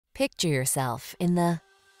Picture yourself in the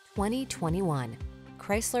 2021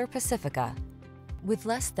 Chrysler Pacifica. With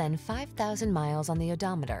less than 5,000 miles on the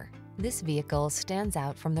odometer, this vehicle stands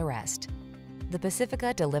out from the rest. The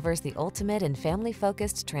Pacifica delivers the ultimate in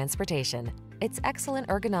family-focused transportation. Its excellent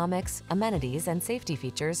ergonomics, amenities, and safety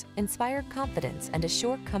features inspire confidence and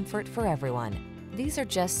assure comfort for everyone. These are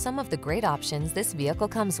just some of the great options this vehicle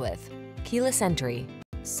comes with: keyless entry,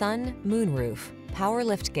 sun, moonroof, power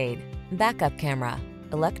liftgate, backup camera,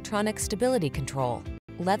 electronic stability control,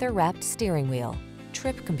 leather-wrapped steering wheel,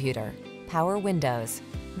 trip computer, power windows,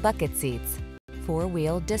 bucket seats,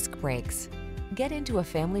 four-wheel disc brakes. Get into a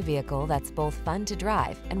family vehicle that's both fun to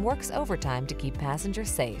drive and works overtime to keep passengers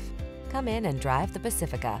safe. Come in and drive the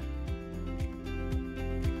Pacifica.